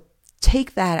 So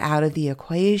take that out of the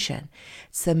equation.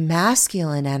 It's the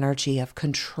masculine energy of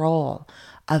control,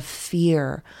 of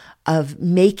fear, of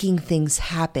making things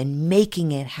happen,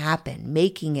 making it happen,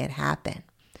 making it happen.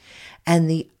 And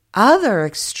the other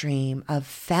extreme of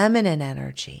feminine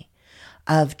energy,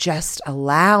 of just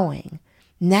allowing.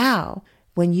 Now,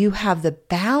 when you have the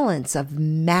balance of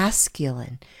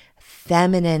masculine,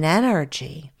 feminine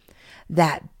energy,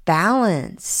 that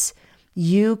balance,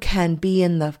 you can be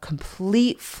in the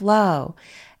complete flow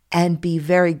and be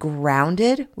very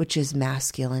grounded, which is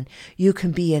masculine. You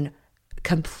can be in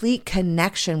complete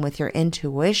connection with your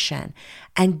intuition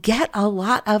and get a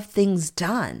lot of things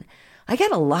done. I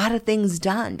get a lot of things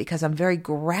done because I'm very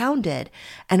grounded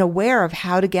and aware of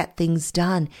how to get things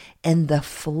done in the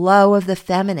flow of the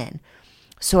feminine.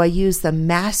 So I use the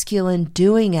masculine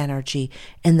doing energy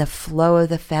in the flow of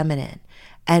the feminine.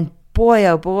 And boy,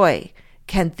 oh boy,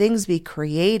 can things be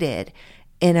created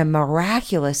in a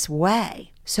miraculous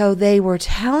way. So they were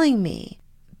telling me,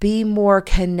 be more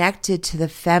connected to the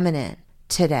feminine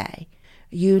today.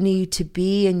 You need to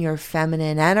be in your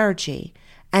feminine energy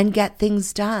and get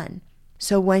things done.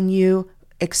 So when you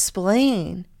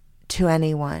explain to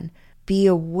anyone, be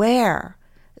aware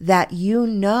that you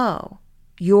know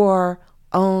your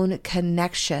own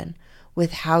connection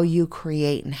with how you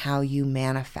create and how you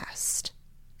manifest.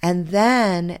 And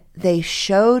then they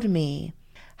showed me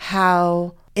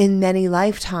how in many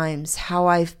lifetimes, how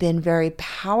I've been very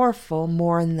powerful,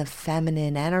 more in the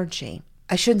feminine energy.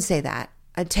 I shouldn't say that.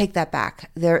 I take that back.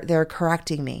 They're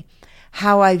correcting me.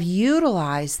 How I've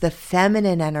utilized the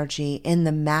feminine energy in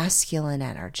the masculine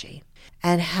energy,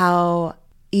 and how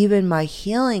even my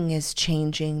healing is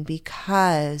changing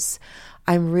because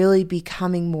I'm really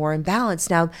becoming more in balance.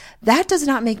 Now, that does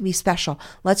not make me special.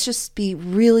 Let's just be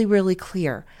really, really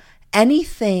clear.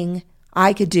 Anything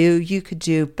I could do, you could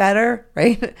do better,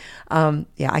 right?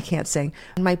 I can't sing.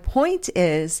 My point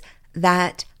is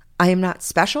that I am not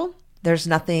special. There's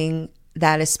nothing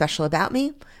that is special about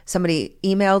me. Somebody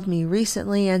emailed me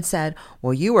recently and said,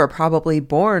 well, you were probably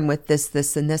born with this,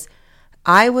 this, and this.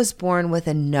 I was born with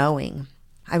a knowing.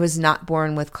 I was not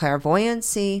born with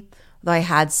clairvoyancy, though I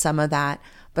had some of that.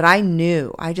 But I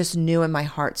just knew in my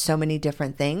heart so many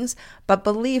different things. But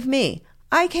believe me,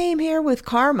 I came here with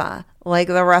karma like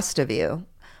the rest of you.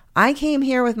 I came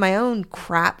here with my own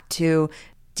crap to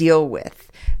deal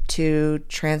with, to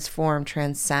transform,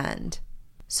 transcend.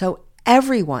 So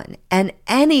everyone and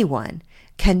anyone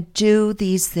can do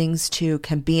these things too,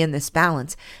 can be in this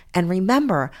balance. And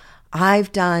remember,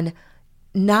 I've done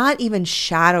not even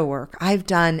shadow work. I've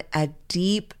done a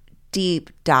deep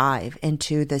dive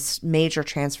into this major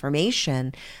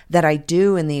transformation that I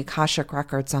do in the Akashic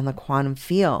Records on the quantum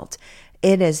field.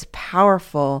 It is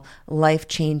powerful,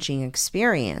 life-changing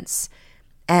experience.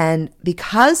 And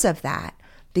because of that,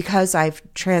 because I've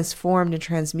transformed and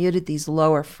transmuted these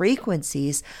lower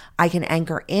frequencies, I can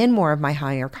anchor in more of my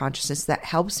higher consciousness that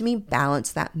helps me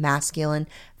balance that masculine,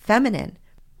 feminine.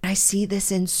 I see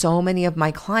this in so many of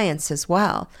my clients as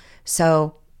well.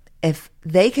 So if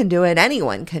they can do it,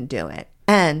 anyone can do it.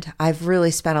 And I've really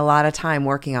spent a lot of time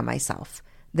working on myself.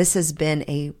 This has been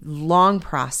a long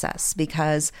process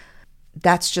because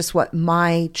that's just what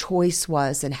my choice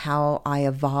was and how I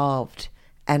evolved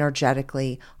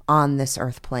energetically on this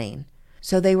earth plane.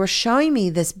 So they were showing me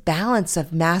this balance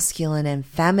of masculine and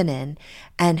feminine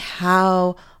and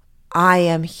how I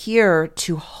am here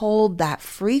to hold that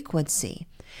frequency.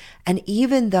 And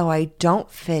even though I don't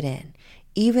fit in,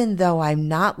 even though I'm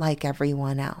not like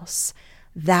everyone else,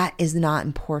 that is not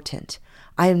important.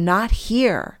 I am not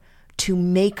here to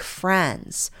make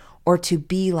friends or to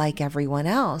be like everyone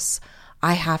else.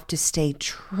 I have to stay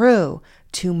true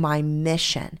to my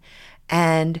mission.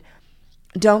 And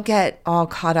don't get all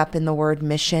caught up in the word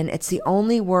mission. It's the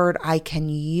only word I can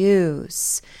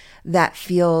use that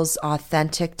feels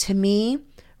authentic to me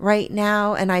right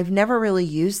now. And I've never really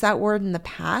used that word in the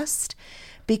past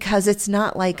because it's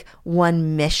not like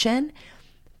one mission,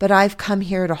 but I've come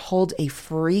here to hold a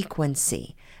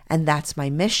frequency, and that's my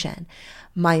mission.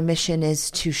 My mission is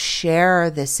to share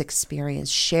this experience,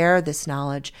 share this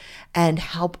knowledge, and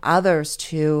help others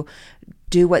to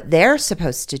do what they're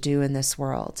supposed to do in this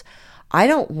world. I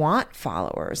don't want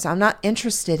followers. I'm not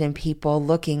interested in people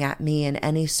looking at me in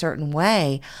any certain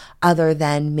way other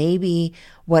than maybe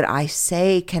what I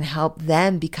say can help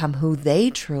them become who they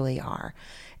truly are.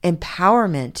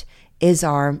 Empowerment is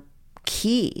our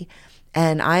key.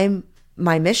 And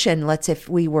my mission, if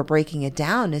we were breaking it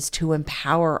down, is to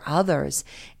empower others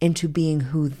into being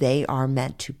who they are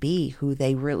meant to be, who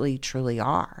they really truly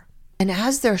are. And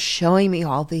as they're showing me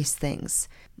all these things,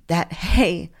 that,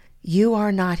 hey, you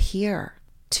are not here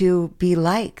to be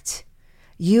liked.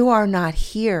 You are not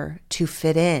here to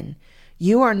fit in.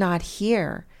 You are not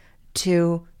here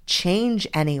to change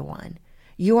anyone.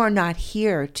 You are not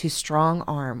here to strong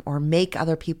arm or make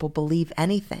other people believe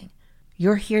anything.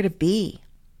 You're here to be.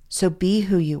 So be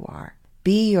who you are.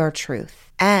 Be your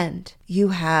truth. And you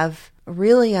have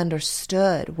really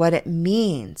understood what it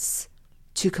means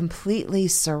to completely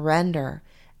surrender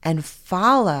and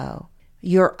follow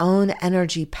your own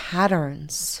energy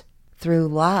patterns through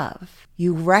love.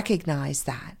 You recognize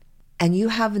that. And you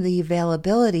have the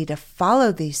availability to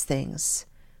follow these things.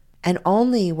 And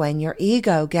only when your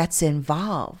ego gets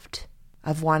involved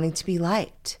of wanting to be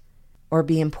liked or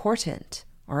be important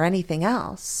or anything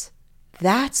else,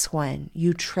 that's when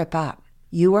you trip up.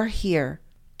 You are here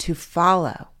to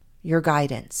follow your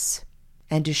guidance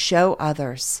and to show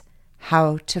others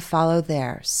how to follow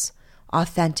theirs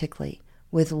authentically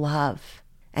with love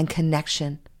and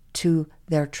connection to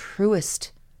their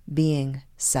truest being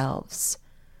selves,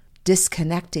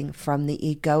 disconnecting from the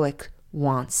egoic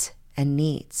wants and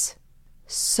needs.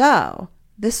 So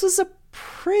this was a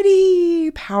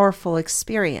pretty powerful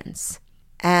experience.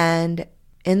 And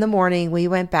in the morning, we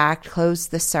went back,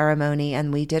 closed the ceremony,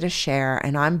 and we did a share,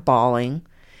 and I'm bawling.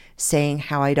 saying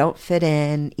how I don't fit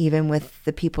in, even with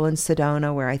the people in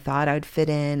Sedona where I thought I'd fit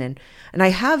in. And I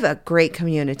have a great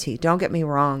community. Don't get me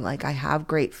wrong. Like, I have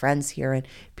great friends here and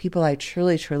people I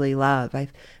truly, truly love.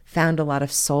 I've found a lot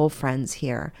of soul friends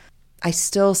here. I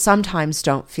still sometimes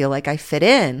don't feel like I fit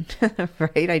in,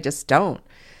 right? I just don't.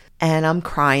 And I'm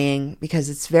crying because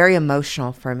it's very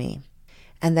emotional for me.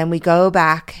 And then we go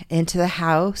back into the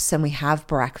house and we have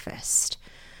breakfast.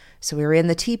 So we were in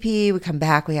the teepee, we come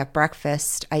back, we have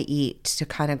breakfast. I eat to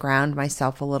kind of ground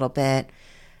myself a little bit,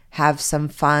 have some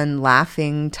fun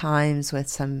laughing times with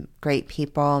some great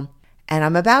people. And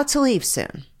I'm about to leave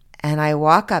soon. And I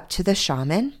walk up to the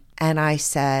shaman and I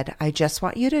said, I just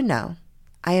want you to know,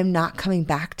 I am not coming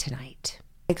back tonight.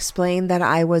 I explained that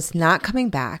I was not coming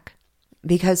back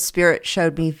because Spirit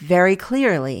showed me very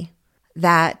clearly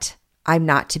that I'm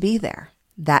not to be there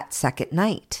that second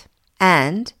night.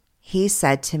 And he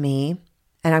said to me,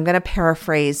 and I'm going to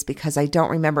paraphrase because I don't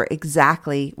remember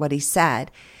exactly what he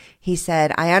said. He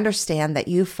said, I understand that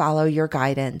you follow your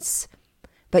guidance,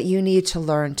 but you need to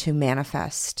learn to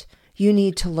manifest. You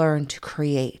need to learn to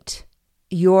create.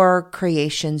 Your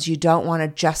creations, you don't want to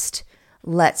just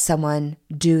let someone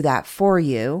do that for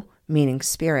you, meaning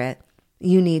Spirit.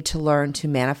 You need to learn to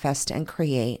manifest and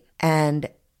create. And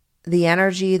the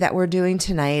energy that we're doing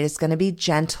tonight is going to be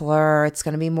gentler. It's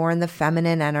going to be more in the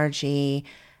feminine energy.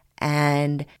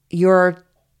 And you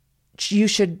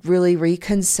should really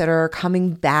reconsider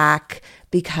coming back,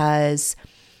 because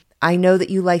I know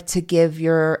that you like to give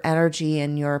your energy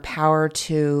and your power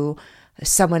to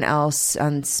someone else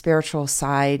on the spiritual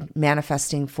side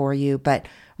manifesting for you, but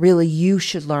really you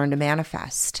should learn to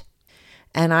manifest.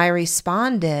 And I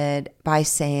responded by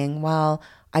saying, well,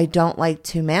 I don't like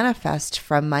to manifest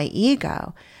from my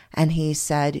ego. And he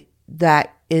said,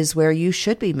 that is where you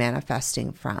should be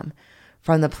manifesting from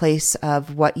the place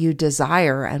of what you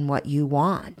desire and what you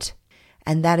want.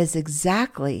 And that is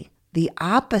exactly the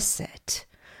opposite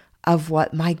of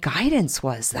what my guidance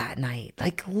was that night.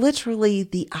 Like, literally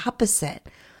the opposite.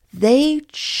 They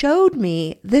showed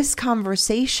me this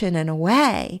conversation in a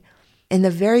way in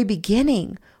the very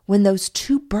beginning when those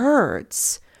two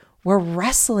birds were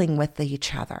wrestling with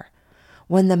each other,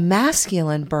 when the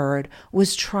masculine bird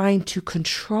was trying to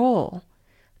control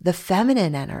the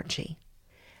feminine energy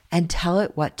and tell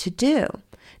it what to do.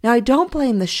 Now, I don't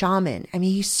blame the shaman. I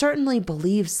mean, he certainly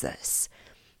believes this.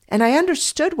 And I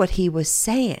understood what he was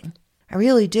saying. I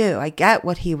really do. I get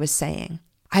what he was saying.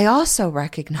 I also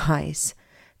recognize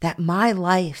that my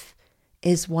life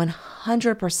is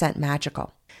 100%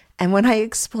 magical. And when I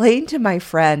explained to my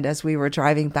friend as we were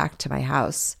driving back to my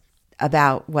house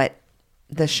about what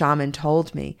the shaman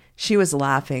told me, she was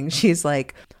laughing. She's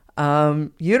like,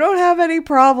 you don't have any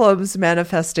problems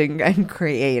manifesting and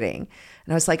creating.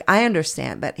 And I was like, I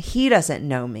understand, but he doesn't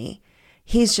know me.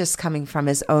 He's just coming from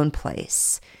his own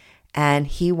place. And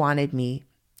he wanted me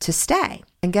to stay.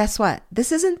 And guess what?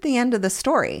 This isn't the end of the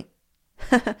story.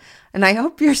 And I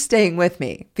hope you're staying with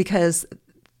me, because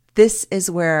this is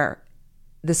where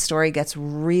the story gets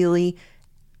really,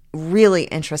 really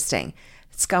interesting.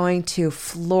 It's going to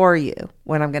floor you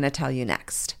what I'm going to tell you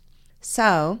next.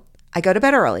 So I go to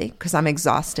bed early because I'm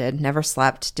exhausted, never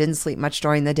slept, didn't sleep much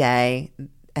during the day,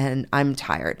 and I'm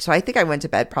tired. So I think I went to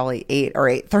bed probably 8 or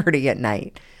 8:30 at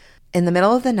night. In the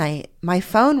middle of the night, my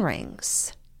phone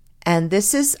rings. And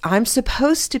I'm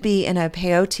supposed to be in a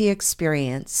peyote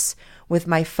experience with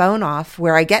my phone off,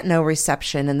 where I get no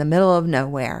reception in the middle of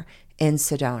nowhere in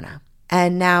Sedona.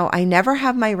 And now I never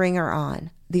have my ringer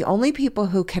on. The only people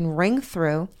who can ring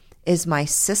through is my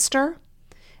sister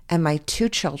and my 2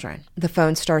 children. The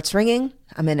phone starts ringing.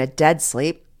 I'm in a dead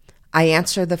sleep. I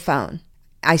answer the phone.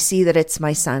 I see that it's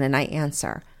my son and I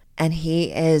answer. And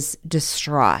he is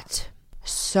distraught.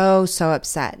 So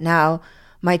upset. Now,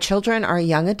 my children are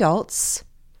young adults.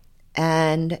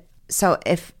 And so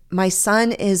if my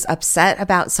son is upset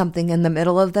about something in the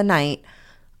middle of the night,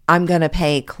 I'm going to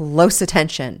pay close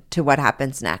attention to what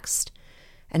happens next.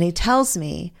 And he tells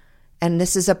me, and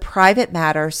this is a private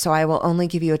matter, so I will only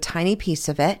give you a tiny piece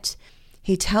of it.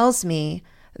 He tells me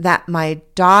that my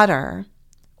daughter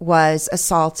was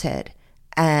assaulted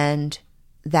and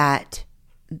that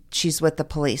she's with the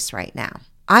police right now.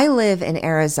 I live in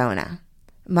Arizona.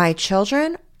 My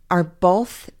children are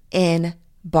both in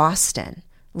Boston,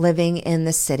 living in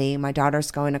the city. My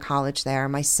daughter's going to college there.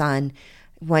 My son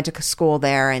went to school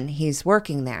there and he's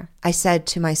working there. I said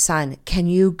to my son, can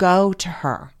you go to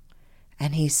her?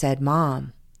 And he said,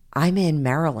 Mom, I'm in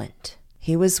Maryland.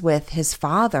 He was with his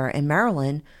father in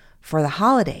Maryland for the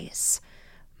holidays.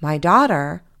 My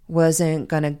daughter wasn't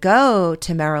going to go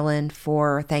to Maryland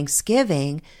for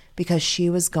Thanksgiving because she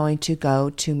was going to go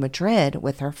to Madrid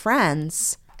with her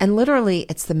friends. And literally,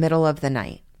 it's the middle of the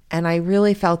night. And I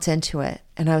really felt into it.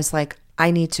 And I was like,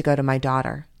 I need to go to my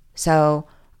daughter. So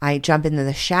I jump into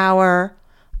the shower.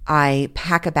 I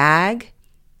pack a bag.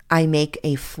 I make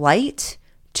a flight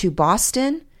to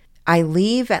Boston. I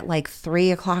leave at like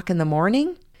 3 o'clock in the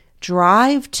morning,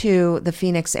 drive to the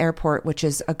Phoenix airport, which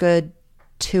is a good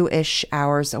 2-ish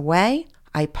hours away.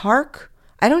 I park.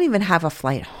 I don't even have a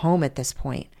flight home at this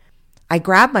point. I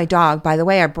grab my dog. By the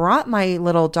way, I brought my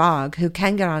little dog who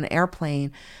can get on an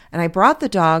airplane. And I brought the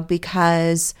dog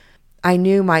because I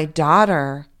knew my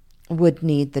daughter would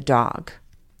need the dog.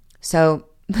 So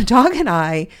the dog and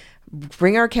I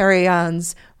bring our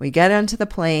carry-ons. We get onto the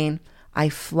plane. I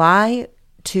fly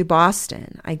to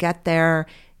Boston. I get there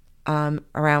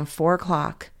around 4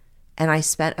 o'clock. And I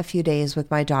spent a few days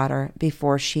with my daughter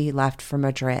before she left for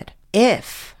Madrid.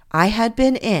 If I had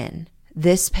been in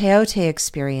this peyote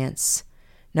experience,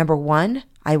 number one,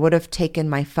 I would have taken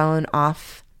my phone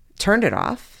off, turned it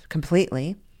off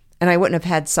completely, and I wouldn't have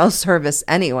had cell service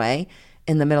anyway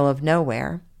in the middle of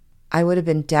nowhere. I would have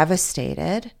been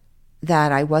devastated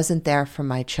that I wasn't there for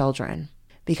my children,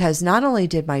 because not only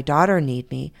did my daughter need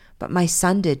me, but my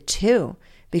son did too,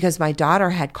 because my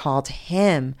daughter had called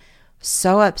him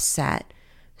so upset,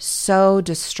 so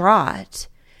distraught.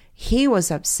 He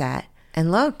was upset. And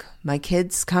look, my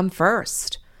kids come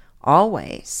first,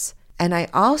 always. And I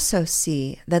also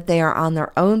see that they are on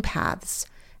their own paths.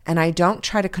 And I don't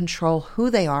try to control who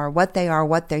they are, what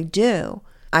they do.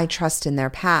 I trust in their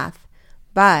path.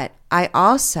 But I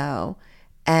also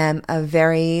am a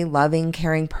very loving,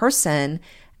 caring person.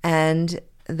 And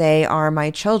they are my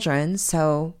children.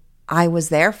 So I was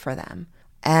there for them.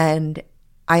 And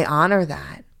I honor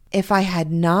that. If I had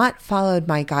not followed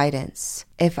my guidance,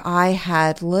 if I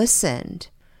had listened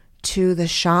to the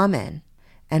shaman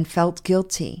and felt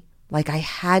guilty, like I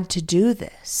had to do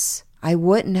this, I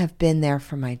wouldn't have been there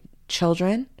for my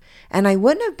children, and I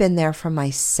wouldn't have been there for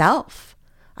myself.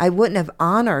 I wouldn't have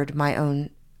honored my own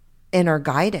inner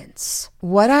guidance.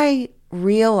 What I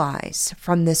realize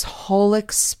from this whole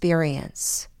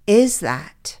experience is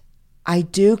that I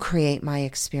do create my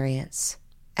experience,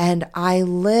 and I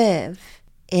live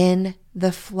in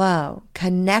the flow,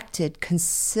 connected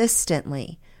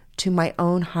consistently to my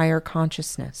own higher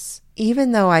consciousness.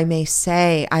 Even though I may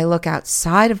say I look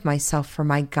outside of myself for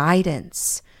my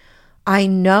guidance, I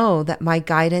know that my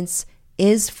guidance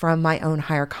is from my own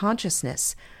higher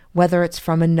consciousness, whether it's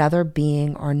from another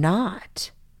being or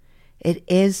not. It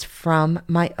is from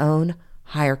my own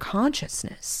higher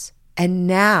consciousness. And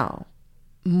now,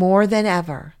 more than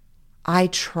ever, I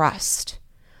trust.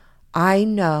 I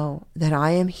know that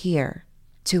I am here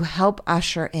to help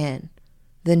usher in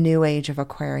the new age of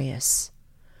Aquarius.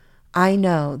 I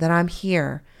know that I'm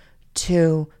here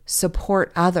to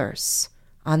support others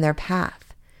on their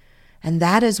path. And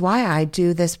that is why I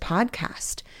do this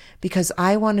podcast, because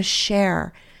I want to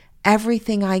share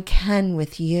everything I can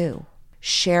with you,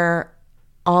 share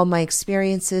all my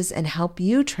experiences and help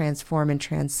you transform and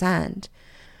transcend.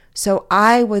 So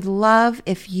I would love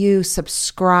if you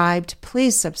subscribed.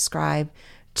 Please subscribe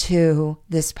to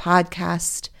this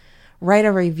podcast. Write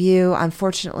a review.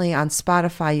 Unfortunately, on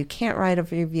Spotify, you can't write a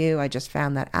review. I just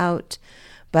found that out.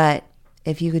 But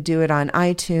if you could do it on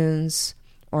iTunes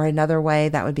or another way,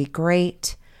 that would be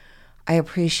great. I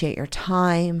appreciate your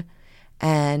time.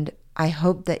 And I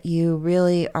hope that you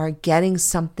really are getting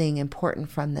something important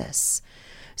from this.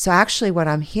 So actually, what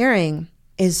I'm hearing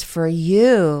is for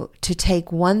you to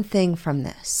take one thing from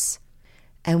this.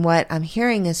 And what I'm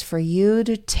hearing is for you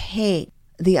to take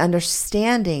the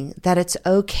understanding that it's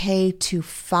okay to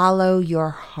follow your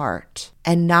heart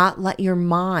and not let your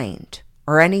mind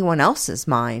or anyone else's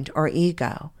mind or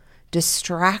ego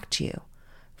distract you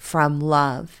from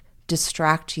love,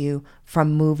 distract you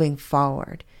from moving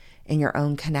forward in your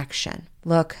own connection.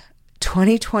 Look,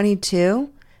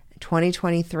 2022,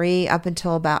 2023, up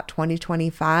until about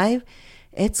 2025,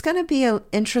 it's going to be an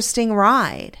interesting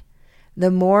ride.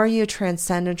 The more you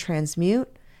transcend and transmute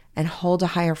and hold a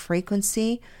higher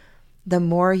frequency, the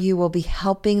more you will be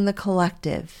helping the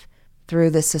collective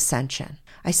through this ascension.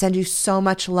 I send you so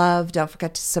much love. Don't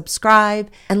forget to subscribe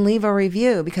and leave a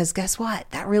review, because guess what?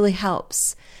 That really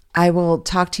helps. I will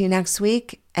talk to you next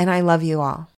week, and I love you all.